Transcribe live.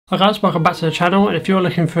Hi guys, welcome back to the channel, and if you're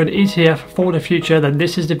looking for an ETF for the future, then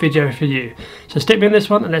this is the video for you. So stick me in this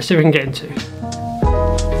one and let's see what we can get into.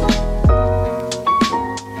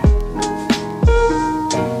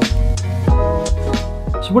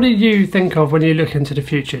 So what do you think of when you look into the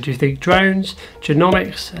future? Do you think drones,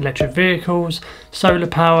 genomics, electric vehicles, solar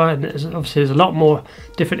power, and obviously there's a lot more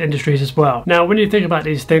different industries as well. Now when you think about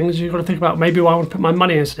these things, you've got to think about maybe I want to put my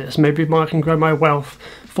money into this, maybe I can grow my wealth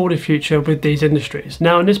for the future with these industries.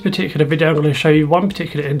 Now in this particular video I'm going to show you one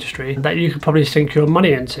particular industry that you could probably sink your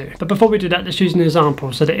money into. But before we do that, let's use an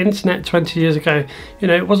example. So the internet 20 years ago,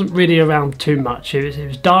 it wasn't really around too much. It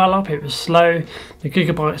was dial-up, it was slow, the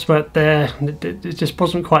gigabytes weren't there, it just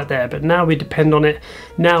wasn't quite there. But now we depend on it,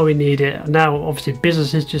 now we need it. Now obviously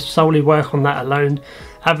businesses just solely work on that alone.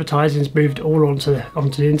 Advertising's moved all onto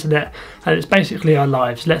the internet, and it's basically our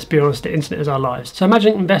lives. Let's be honest, the internet is our lives. So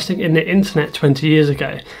imagine investing in the internet 20 years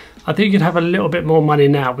ago. I think you'd have a little bit more money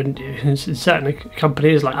now, wouldn't you? And certain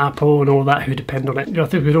companies like Apple and all that who depend on it, I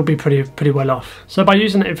think we'd all be pretty well off. So by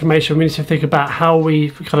using that information, we need to think about how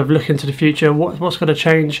we kind of look into the future, what's going to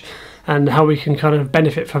change, and how we can kind of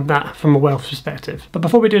benefit from that from a wealth perspective. But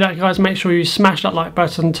before we do that, guys, make sure you smash that like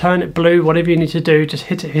button, turn it blue, whatever you need to do, just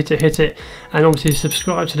hit it, and obviously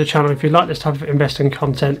subscribe to the channel if you like this type of investing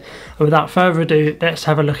content. And without further ado, let's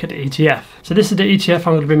have a look at the ETF. So this is the ETF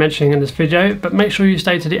I'm going to be mentioning in this video, but make sure you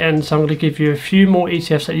stay to the end, so I'm going to give you a few more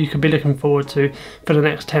ETFs that you could be looking forward to for the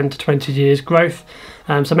next 10 to 20 years growth.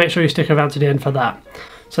 So make sure you stick around to the end for that.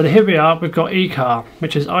 So here we are, we've got eCar,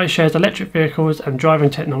 which is iShares Electric Vehicles and Driving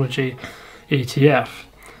Technology ETF.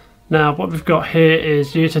 Now what we've got here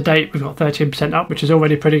is year to date we've got 13% up, which is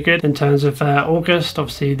already pretty good. In terms of August,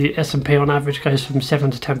 obviously the S&P on average goes from 7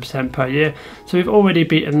 to 10% per year, so we've already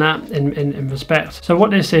beaten that in respect. So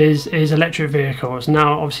what this is electric vehicles.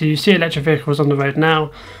 Now obviously you see electric vehicles on the road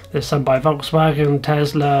now. There's some by Volkswagen,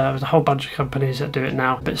 Tesla, there's a whole bunch of companies that do it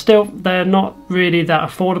now, but still they're not really that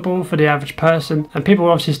affordable for the average person, and people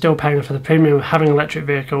are obviously still paying for the premium of having an electric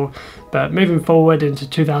vehicle. But moving forward into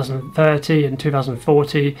 2030 and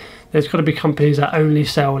 2040, there's got to be companies that only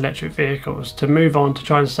sell electric vehicles to move on to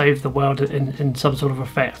try and save the world in some sort of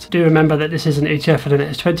effect. Do remember that this is an ETF for the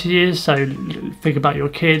next 20 years, so think about your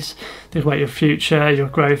kids, think about your future, your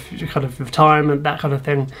growth, your kind of retirement, that kind of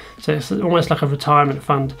thing. So it's almost like a retirement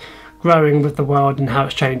fund growing with the world and how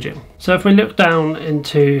it's changing. So if we look down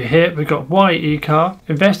into here, we've got why eCar.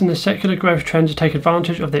 Invest in the secular growth trend to take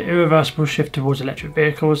advantage of the irreversible shift towards electric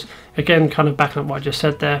vehicles. Again, kind of backing up what I just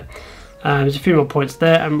said there. There's a few more points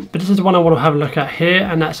there, but this is the one I want to have a look at here,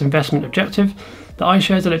 and that's investment objective. The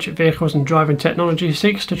iShares Electric Vehicles and Driving Technology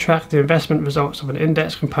seeks to track the investment results of an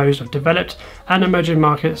index composed of developed and emerging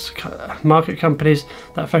market companies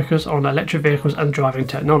that focus on electric vehicles and driving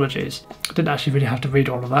technologies. I didn't actually really have to read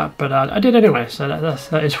all of that, but I did anyway, so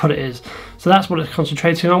that is what it is. So that's what it's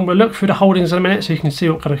concentrating on. We'll look through the holdings in a minute so you can see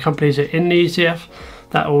what kind of companies are in the ETF.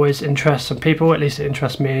 That always interests some people, at least it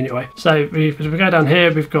interests me anyway. So as we go down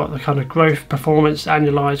here, we've got the kind of growth, performance,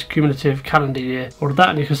 annualized, cumulative, calendar year, all of that,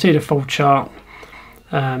 and you can see the full chart.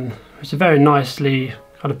 It's a very nicely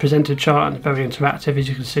kind of presented chart and very interactive, as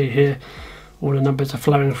you can see here. All the numbers are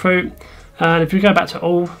flowing through. And if you go back to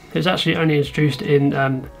all, it's actually only introduced in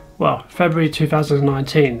February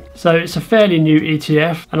 2019. So it's a fairly new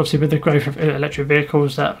ETF, and obviously with the growth of electric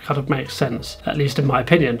vehicles, that kind of makes sense, at least in my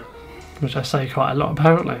opinion, which I say quite a lot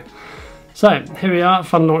apparently. So here we are,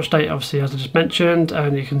 fund launch date obviously as I just mentioned,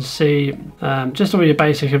 and you can see just all your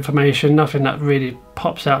basic information, nothing that really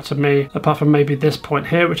pops out to me apart from maybe this point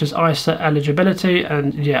here, which is ISA eligibility,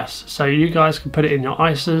 and yes, so you guys can put it in your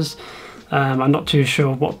ISAs. I'm not too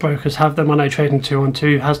sure what brokers have them. I know Trading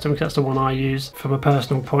 212 has them because that's the one I use from a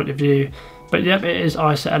personal point of view. But yep, it is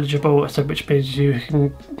ISA eligible, so which means you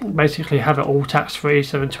can basically have it all tax free,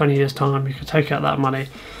 so in 20 years time you can take out that money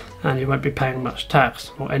and you won't be paying much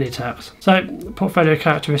tax, or any tax. So portfolio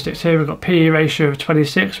characteristics here, we've got PE ratio of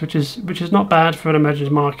 26, which is not bad for an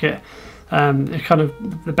emerging market.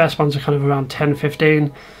 The best ones are kind of around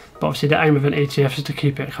 10-15, but obviously the aim of an ETF is to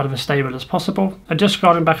keep it kind of as stable as possible. And just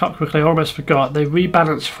scrolling back up quickly, I almost forgot, the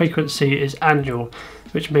rebalance frequency is annual,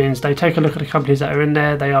 which means they take a look at the companies that are in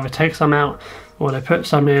there, they either take some out or they put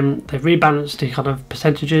some in, they rebalance the kind of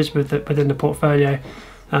percentages within the portfolio.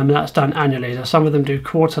 That's done annually. So some of them do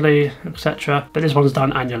quarterly, etc., but this one's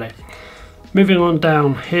done annually. Moving on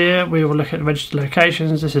down here, we will look at registered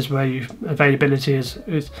locations. This is where availability is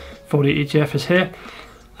for the ETF is here.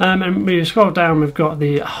 And we scroll down, we've got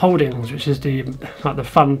the holdings, which is the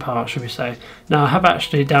fun part, should we say. Now I have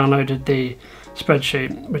actually downloaded the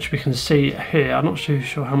spreadsheet, which we can see here. I'm not too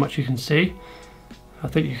sure how much you can see. I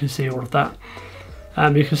think you can see all of that.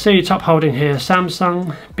 You can see top holding here,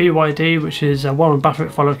 Samsung, BYD, which is a Warren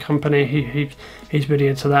Buffett followed company. He's really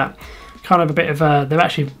into that. Kind of a bit of they're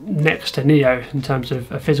actually next to NEO in terms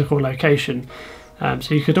of a physical location.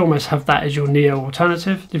 So you could almost have that as your NEO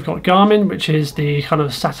alternative. You've got Garmin, which is the kind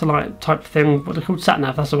of satellite type thing, what they're called,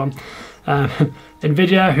 sat-nav, that's the one.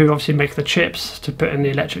 Nvidia, who obviously make the chips to put in the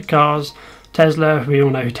electric cars. Tesla, we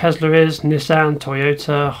all know who Tesla is. Nissan,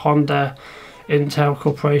 Toyota, Honda, Intel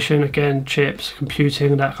Corporation, again, chips,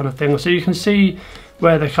 computing, that kind of thing. So you can see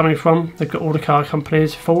where they're coming from. They've got all the car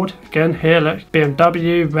companies. Ford, again, here, look,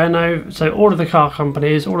 BMW, Renault. So all of the car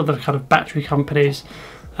companies, all of the kind of battery companies,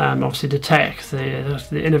 obviously the tech,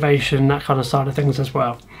 the innovation, that kind of side of things as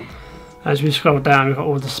well. As we scroll down, we've got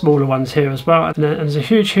all the smaller ones here as well. And there's a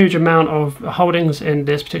huge amount of holdings in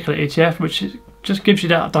this particular ETF, which just gives you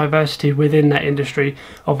that diversity within that industry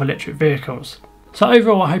of electric vehicles. So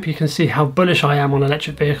overall, I hope you can see how bullish I am on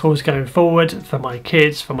electric vehicles going forward for my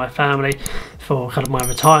kids, for my family, for kind of my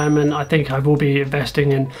retirement. I think I will be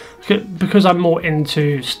investing in, because I'm more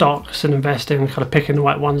into stocks and investing, kind of picking the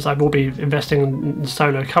right ones, I will be investing in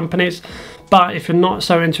solo companies. But if you're not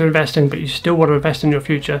so into investing, but you still want to invest in your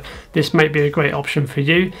future, this may be a great option for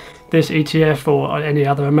you. This ETF or any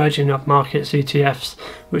other emerging markets ETFs,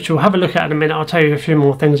 which we'll have a look at in a minute. I'll tell you a few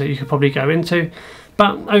more things that you could probably go into.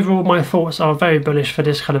 But overall, my thoughts are very bullish for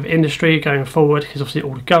this kind of industry going forward, because obviously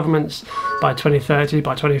all the governments by 2030,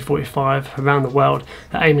 by 2045 around the world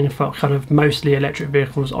are aiming for kind of mostly electric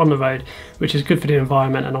vehicles on the road, which is good for the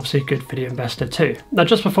environment and obviously good for the investor too. Now,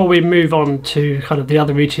 just before we move on to kind of the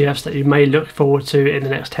other ETFs that you may look forward to in the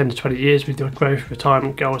next 10 to 20 years with your growth,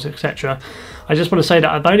 retirement goals, etc., I just want to say that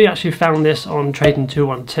I've only actually found this on Trading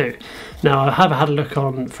 212. Now, I have had a look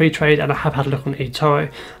on Free Trade and I have had a look on eToro.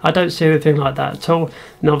 I don't see anything like that at all.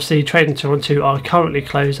 And obviously, Trading 212 are currently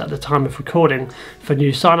closed at the time of recording for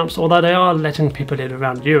new signups, although they are letting people in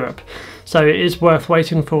around Europe. So it is worth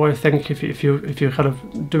waiting for, I think, if you're kind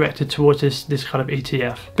of directed towards this kind of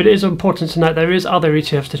ETF. But it is important to note there is other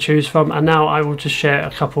ETFs to choose from, and now I will just share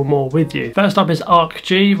a couple more with you. First up is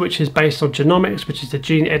ARC-G, which is based on genomics, which is the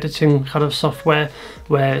gene editing kind of software,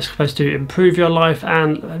 where it's supposed to improve your life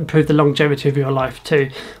and improve the longevity of your life too.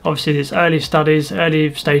 Obviously, there's early studies,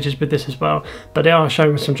 early stages with this as well, but they are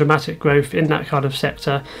showing some dramatic growth in that kind of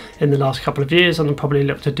sector in the last couple of years, and I'll probably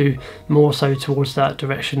look to do more so towards that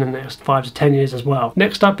direction in the next 5 to 10 years as well.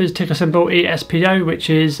 Next up is ticker symbol ESPO, which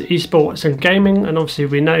is esports and gaming, and obviously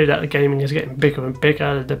we know that the gaming is getting bigger and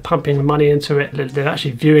bigger. They're pumping money into it. They're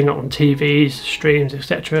actually viewing it on TVs, streams,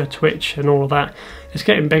 etc., Twitch and all of that. It's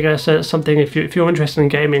getting bigger, so it's something, if you're interested in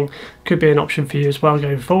gaming, could be an option for you as well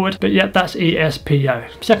going forward. But yeah, that's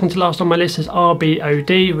ESPO. Second to last on my list is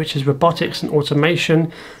RBOD, which is robotics and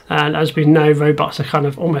automation. And as we know, robots are kind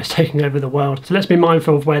of almost taking over the world. So let's be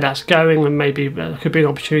mindful of where that's going, and maybe there could be an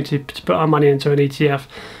opportunity to put our money into an ETF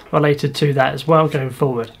related to that as well going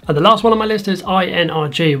forward. And the last one on my list is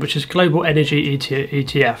INRG, which is Global Energy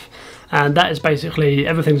ETF. And that is basically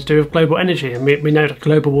everything to do with global energy, and we know that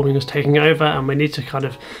global warming is taking over, and we need to kind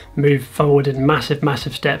of move forward in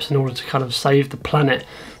massive steps in order to kind of save the planet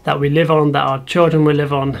that we live on, that our children will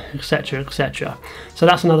live on, etc, etc. So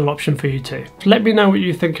that's another option for you too. So let me know what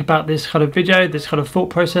you think about this kind of video, this kind of thought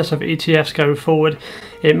process of ETFs going forward.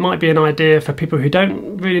 It might be an idea for people who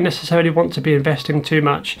don't really necessarily want to be investing too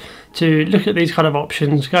much to look at these kind of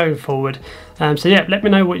options going forward. So yeah, let me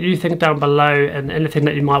know what you think down below, and anything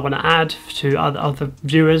that you might want to add to other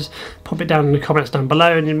viewers, pop it down in the comments down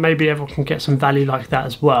below, and maybe everyone can get some value like that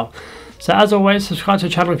as well. So as always, subscribe to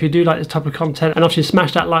the channel if you do like this type of content, and obviously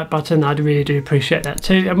smash that like button. I really do appreciate that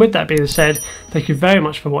too. And with that being said, thank you very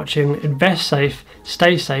much for watching. Invest safe,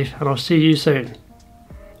 stay safe, and I'll see you soon.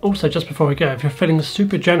 Also, just before I go, if you're feeling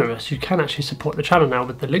super generous, you can actually support the channel now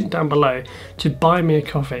with the link down below to buy me a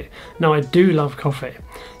coffee. Now, I do love coffee,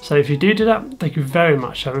 so if you do that, thank you very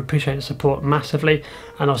much. I appreciate the support massively,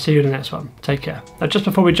 and I'll see you in the next one. Take care. Now, just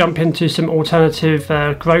before we jump into some alternative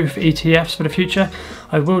growth ETFs for the future,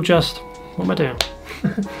 I will just... what am I doing?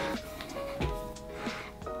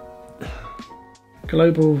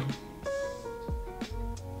 Global...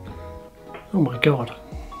 oh my god.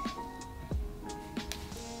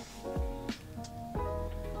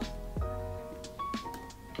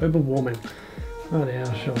 Global warming. Oh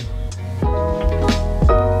yeah, sure.